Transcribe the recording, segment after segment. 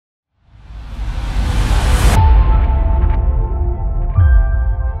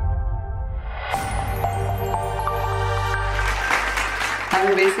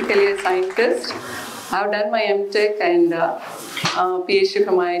basically a scientist. I've done my MTech and PhD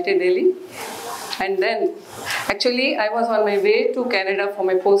from IIT Delhi. And then, actually, I was on my way to Canada for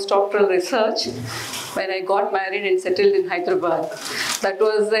my postdoctoral research when I got married and settled in Hyderabad. That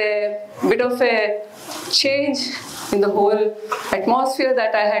was a bit of a change in the whole atmosphere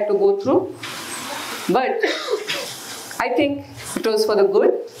that I had to go through. But I think it was for the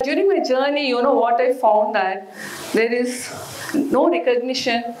good. During my journey, you know what I found, that there is no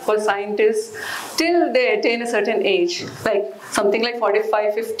recognition for scientists till they attain a certain age, like something like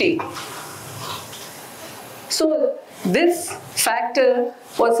 45, 50. So this factor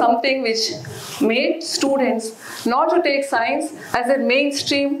was something which made students not to take science as a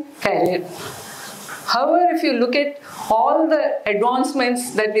mainstream career. However, if you look at all the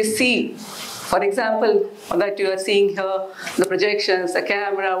advancements that we see, for example, that you are seeing here, the projections, the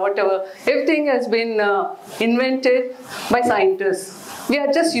camera, whatever, everything has been invented by scientists. We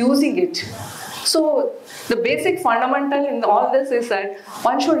are just using it. So the basic fundamental in all this is that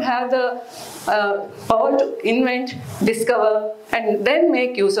one should have the power to invent, discover, and then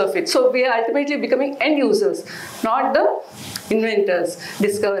make use of it. So we are ultimately becoming end users, not the inventors,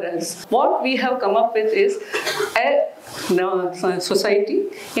 discoverers. What we have come up with is a society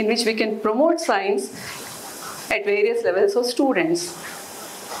in which we can promote science at various levels of students.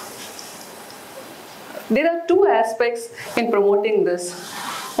 There are two aspects in promoting this.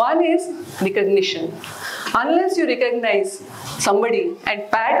 One is recognition. Unless you recognize somebody and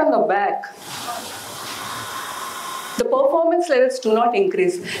pat on the back, the performance levels do not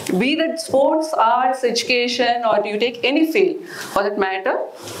increase. Be that sports, arts, education, or you take any field for that matter,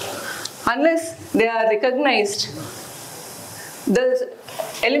 unless they are recognized, the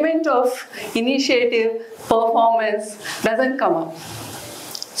element of initiative, performance doesn't come up.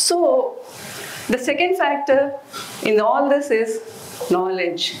 So the second factor in all this is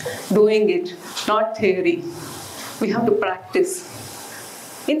knowledge, doing it, not theory. We have to practice.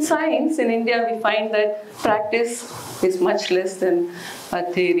 In science, in India, we find that practice is much less than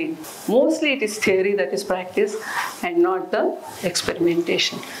theory. Mostly it is theory that is practiced and not the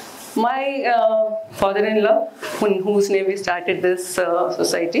experimentation. My father-in-law, whose name we started this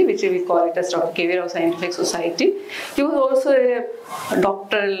society, which we call it as Dr. K.V. Rao Scientific Society, he was also a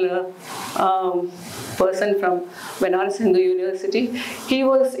doctoral person from Banaras Hindu University. He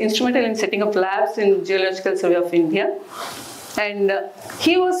was instrumental in setting up labs in Geological Survey of India. And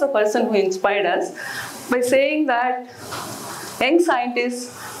he was the person who inspired us by saying that young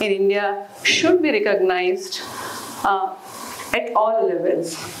scientists in India should be recognized at all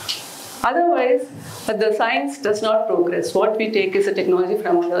levels. Otherwise, the science does not progress. What we take is a technology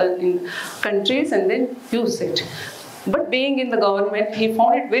from other countries and then use it. But being in the government, he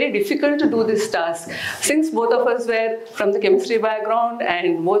found it very difficult to do this task. Since both of us were from the chemistry background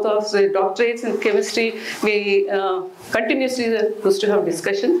and both of us were doctorates in chemistry, we continuously used to have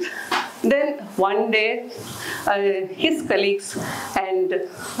discussions. Then one day, his colleagues and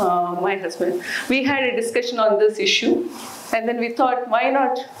my husband, we had a discussion on this issue. And then we thought, why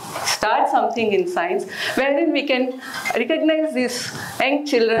not start something in science wherein we can recognize these young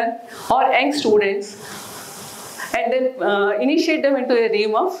children or young students and then initiate them into a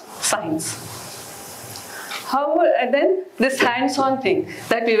realm of science. However, and then this hands-on thing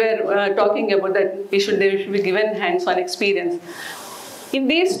that we were talking about, that they should be given hands-on experience. In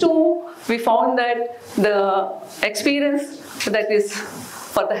these two, we found that the experience that is,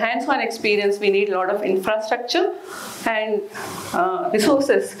 for the hands-on experience, we need a lot of infrastructure and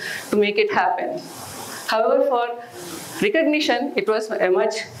resources to make it happen. However, for recognition, it was a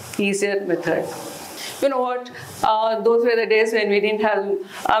much easier method. You know what, those were the days when we didn't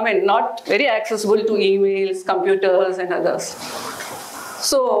have, not very accessible to emails, computers and others.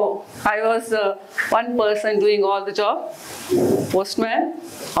 So I was one person doing all the job: postman,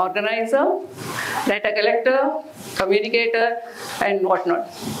 organizer, data collector, communicator and whatnot.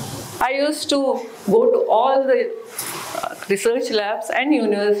 I used to go to all the research labs and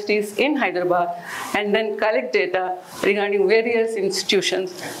universities in Hyderabad and then collect data regarding various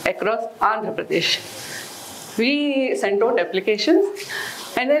institutions across Andhra Pradesh. We sent out applications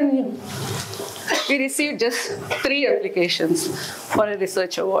and then we received just 3 applications for a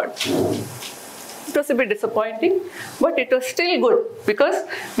research award. It was a bit disappointing, but it was still good because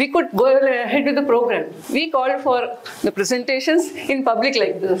we could go ahead with the program. We called for the presentations in public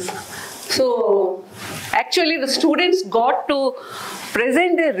like this. So actually the students got to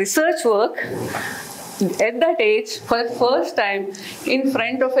present their research work at that age for the first time in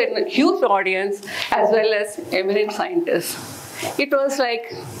front of a huge audience as well as eminent scientists. it was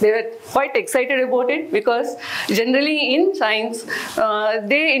like they were quite excited about it, because generally in science,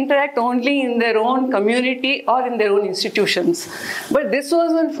 they interact only in their own community or in their own institutions. But this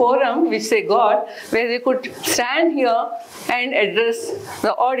was one forum which they got where they could stand here and address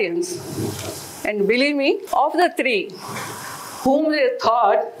the audience. And believe me, of the three whom they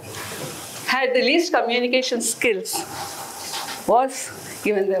thought had the least communication skills was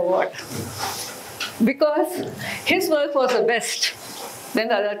given the award, because his work was the best than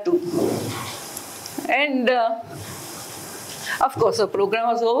the other two. And of course, the program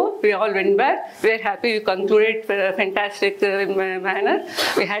was over. We all went back. We were happy. We concluded in a fantastic manner.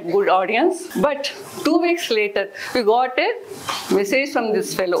 We had good audience. But 2 weeks later, we got a message from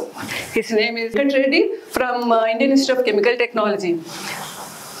this fellow. His name is Reddy from Indian Institute of Chemical Technology.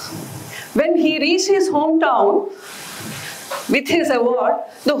 When he reached his hometown with his award,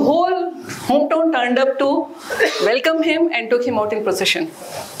 the whole hometown turned up to welcome him and took him out in procession.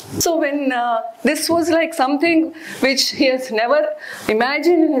 So when this was like something which he has never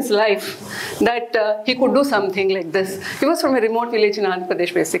imagined in his life, that he could do something like this. He was from a remote village in Andhra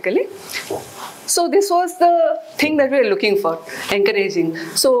Pradesh, basically. So this was the thing that we were looking for, encouraging.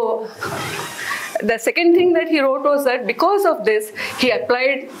 So the second thing that he wrote was that because of this, he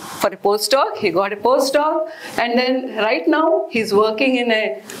applied for a postdoc, he got a postdoc, and then right now he's working in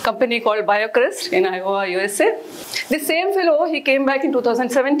a company called BioCrest in Iowa, USA. The same fellow, he came back in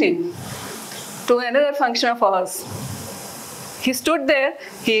 2017 to another function of ours. He stood there,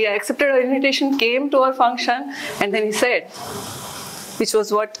 he accepted our invitation, came to our function, and then he said, which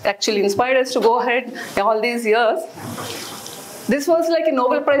was what actually inspired us to go ahead all these years, this was like a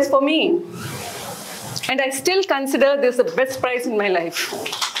Nobel Prize for me. And I still consider this the best prize in my life.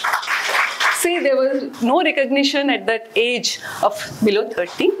 See, there was no recognition at that age of below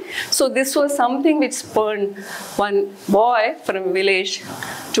 30. So this was something which spurred one boy from a village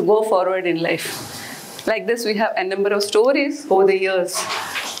to go forward in life. Like this, we have a number of stories over the years.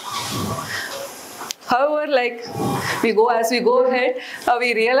 However, like as we go ahead,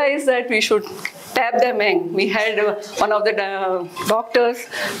 we realize that we should tap them in. We had one of the doctors,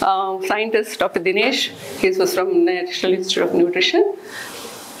 scientists, Dr. Dinesh. He was from National Institute of Nutrition.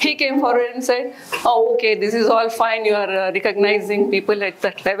 He came forward and said, oh, okay, this is all fine. You are recognizing people at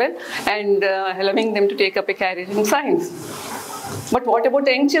that level and allowing them to take up a career in science. But what about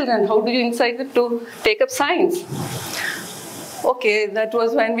the young children? How do you incite them to take up science? Okay, that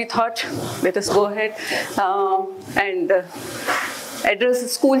was when we thought, let us go ahead and address the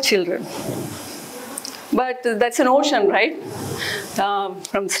school children. But that's an ocean, right?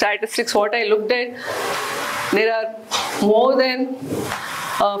 From statistics, what I looked at, there are more than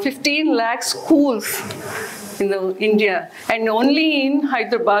 15 lakh schools in India. And only in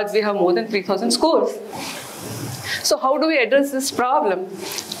Hyderabad, we have more than 3,000 schools. So how do we address this problem?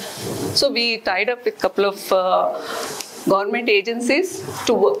 So we tied up with a couple of government agencies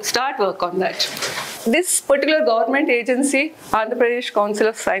to start work on that. This particular government agency, Andhra Pradesh Council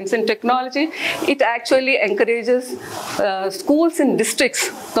of Science and Technology, it actually encourages schools in districts,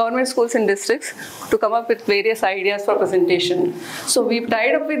 government schools in districts, to come up with various ideas for presentation. So we've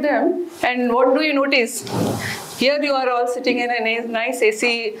tied up with them, and what do you notice? Here you are all sitting in a nice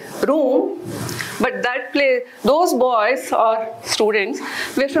AC room, but those boys or students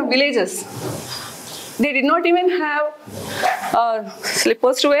were from villages. They did not even have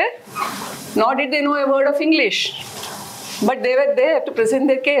slippers to wear, nor did they know a word of English. But they were there to present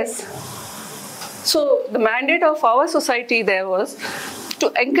their case. So the mandate of our society there was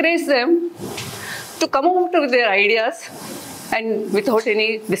to encourage them to come out with their ideas and without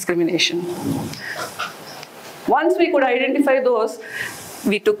any discrimination. Once we could identify those,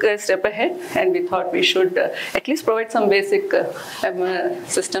 we took a step ahead and we thought we should at least provide some basic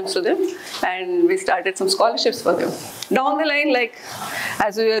systems to them, and we started some scholarships for them. Down the line, like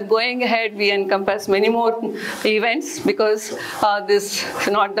as we were going ahead, we encompassed many more events because this is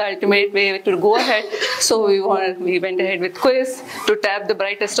not the ultimate way to go ahead. So we went ahead with quiz to tap the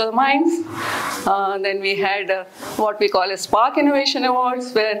brightest of the minds. Then we had what we call as Spark Innovation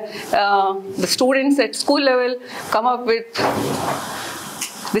Awards, where the students at school level come up with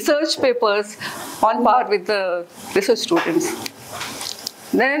research papers on par with the research students.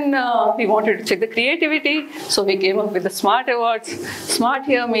 Then we wanted to check the creativity, so we came up with the SMART Awards. SMART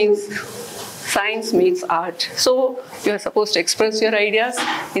here means science meets art. So you are supposed to express your ideas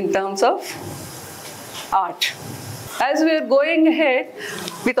in terms of art. As we are going ahead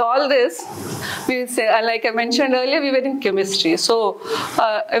with all this, we say, like I mentioned earlier, we were in chemistry. So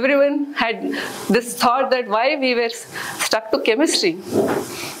everyone had this thought that why we were stuck to chemistry.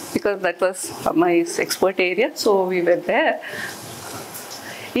 because that was my expert area, so we were there.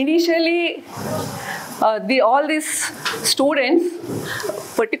 Initially, all these students,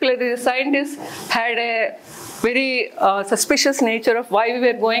 particularly the scientists, had a very suspicious nature of why we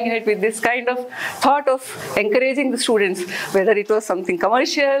were going ahead with this kind of thought of encouraging the students, whether it was something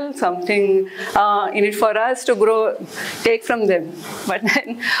commercial, something in it for us to grow, take from them. But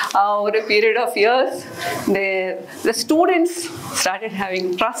then over a period of years, the students started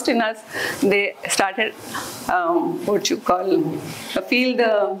having trust in us. They started, feel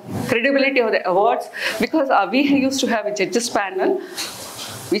the credibility of the awards, because we used to have a judges panel,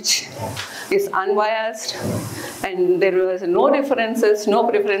 which is unbiased, and there was no preferences.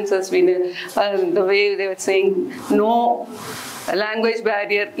 The way they were saying, no language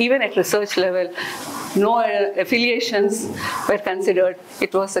barrier, even at research level, no affiliations were considered.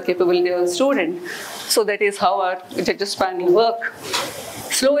 It was the capability of the student. So that is how our judges panel work.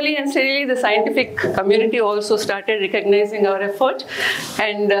 Slowly and steadily, the scientific community also started recognizing our effort.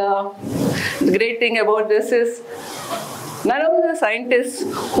 And the great thing about this is, none of the scientists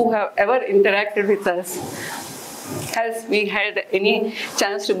who have ever interacted with us has we had any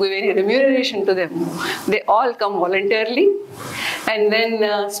chance to give any remuneration to them. They all come voluntarily and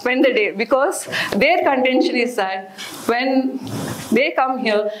then spend the day, because their contention is that when they come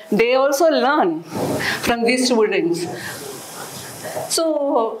here, they also learn from these students.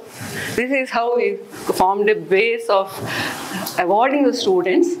 So this is how we formed a base of awarding the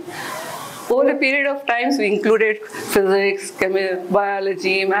students. Over a period of times, we included physics,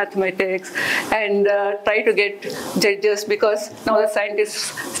 biology, mathematics, and try to get judges, because now the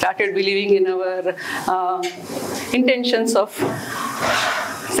scientists started believing in our intentions of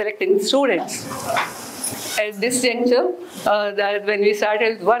selecting students. At this juncture, when we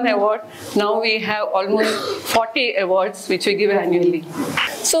started with one award, now we have almost 40 awards which we give annually.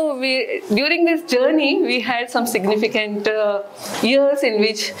 So during this journey, we had some significant years in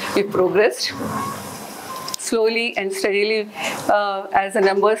which we progressed slowly and steadily as the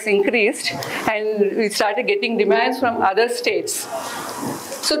numbers increased, and we started getting demands from other states.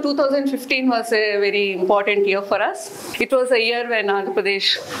 So 2015 was a very important year for us. It was a year when Andhra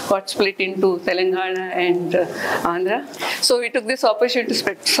Pradesh got split into Telangana and Andhra. So we took this opportunity to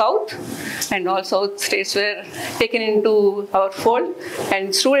spread south, and all south states were taken into our fold,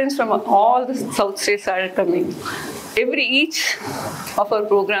 and students from all the south states started coming. Each of our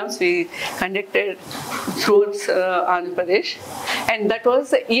programs we conducted throughout Andhra Pradesh, and that was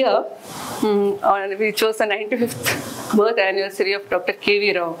the year which was the 95th birth anniversary of Dr.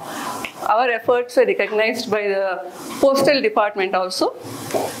 K.V. Rao. Our efforts were recognized by the Postal Department also,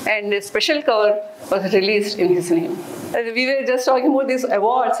 and a special cover was released in his name. We were just talking about these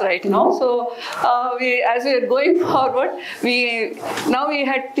awards right now. So as we are going forward, now we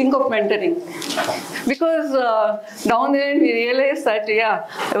had to think of mentoring. Because down there we realized that,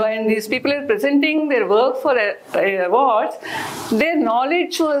 when these people are presenting their work for awards, their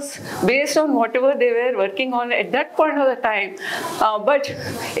knowledge was based on whatever they were working on at that point of the time. But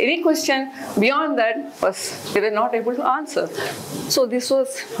any question beyond that they were not able to answer. So this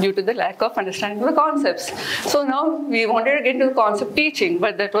was due to the lack of understanding of the concepts. So now we wanted to get into concept teaching,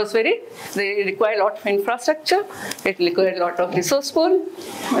 but that was they required a lot of infrastructure, it required a lot of resource pool,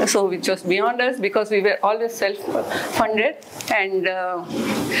 so which was beyond us, because we were always self-funded, and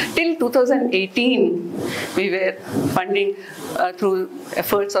till 2018 we were funding through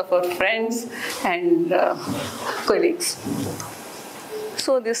efforts of our friends and colleagues.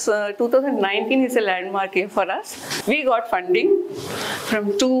 So this 2019 is a landmark year for us. We got funding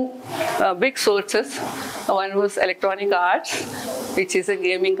from two big sources. One was Electronic Arts, which is a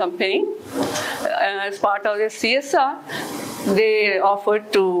gaming company. As part of their CSR, they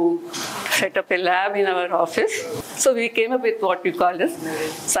offered to set up a lab in our office. So we came up with what we call as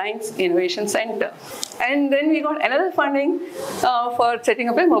Science Innovation Center. And then we got another funding for setting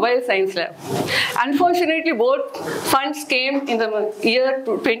up a mobile science lab. Unfortunately, both funds came in the year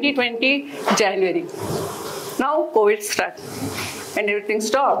 2020, January. Now COVID struck and everything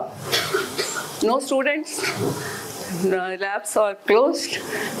stopped. No students, labs are closed.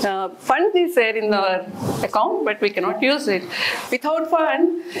 Fund is there in our account, but we cannot use it. Without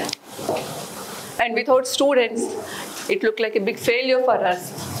fund and without students, it looked like a big failure for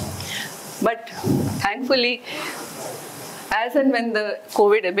us. But thankfully, as and when the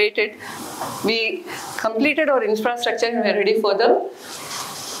COVID abated, we completed our infrastructure and we are ready for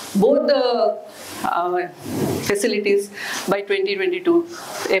both the facilities by 2022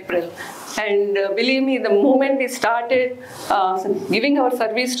 April. And believe me, the moment we started giving our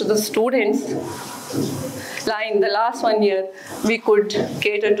service to the students, in the last 1 year, we could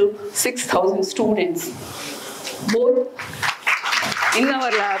cater to 6,000 students, both in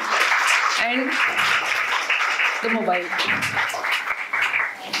our lab and the mobile.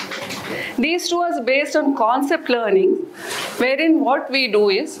 These two are based on concept learning, wherein what we do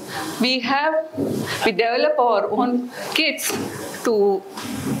is we develop our own kits to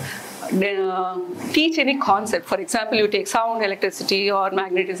teach any concept. For example, you take sound, electricity, or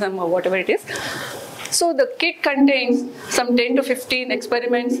magnetism, or whatever it is. So the kit contains some 10 to 15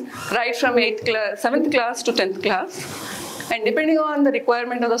 experiments right from 7th class to 10th class. And depending on the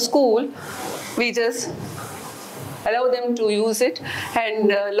requirement of the school, we just allow them to use it and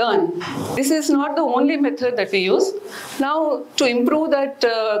learn. This is not the only method that we use. Now, to improve that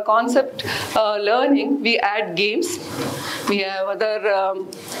concept learning, we add games. We have other,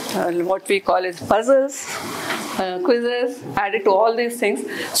 what we call as puzzles, quizzes, added to all these things.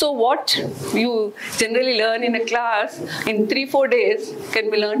 So what you generally learn in a class in 3-4 days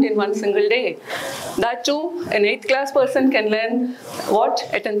can be learned in one single day. That too, an 8th class person can learn what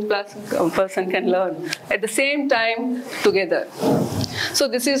a 10th class person can learn at the same time together. So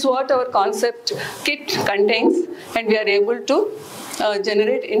this is what our concept kit contains, and we are able to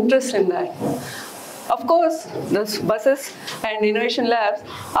generate interest in that. Of course, the buses and innovation labs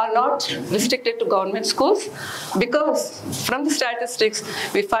are not restricted to government schools, because from the statistics,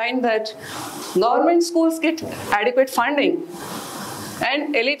 we find that government schools get adequate funding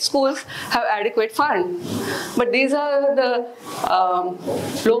and elite schools have adequate fund. But these are the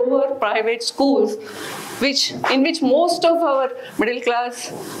lower private schools in which most of our middle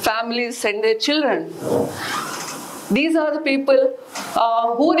class families send their children. These are the people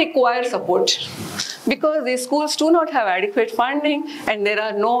who require support, because these schools do not have adequate funding and there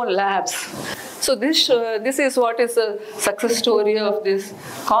are no labs. So this is what is the success story of this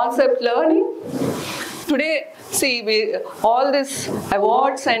concept learning. Today, see, all these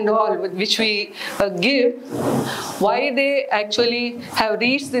awards and all which we give, why they actually have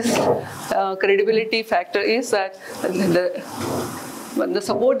reached this credibility factor is that the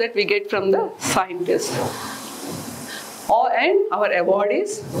support that we get from the scientists. And our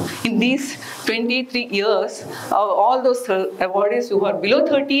awardees, in these 23 years, all those awardees who are below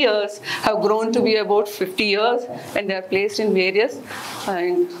 30 years have grown to be about 50 years, and they are placed in various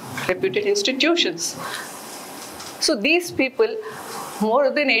reputed institutions. So these people, more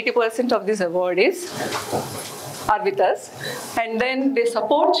than 80% of these awardees are with us, and then they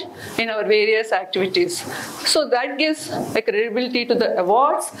support in our various activities. So that gives a credibility to the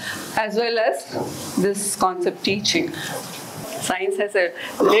awards as well as this concept teaching. Science has a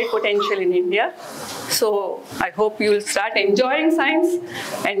great potential in India, so I hope you will start enjoying science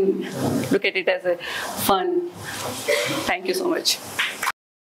and look at it as a fun. Thank you so much.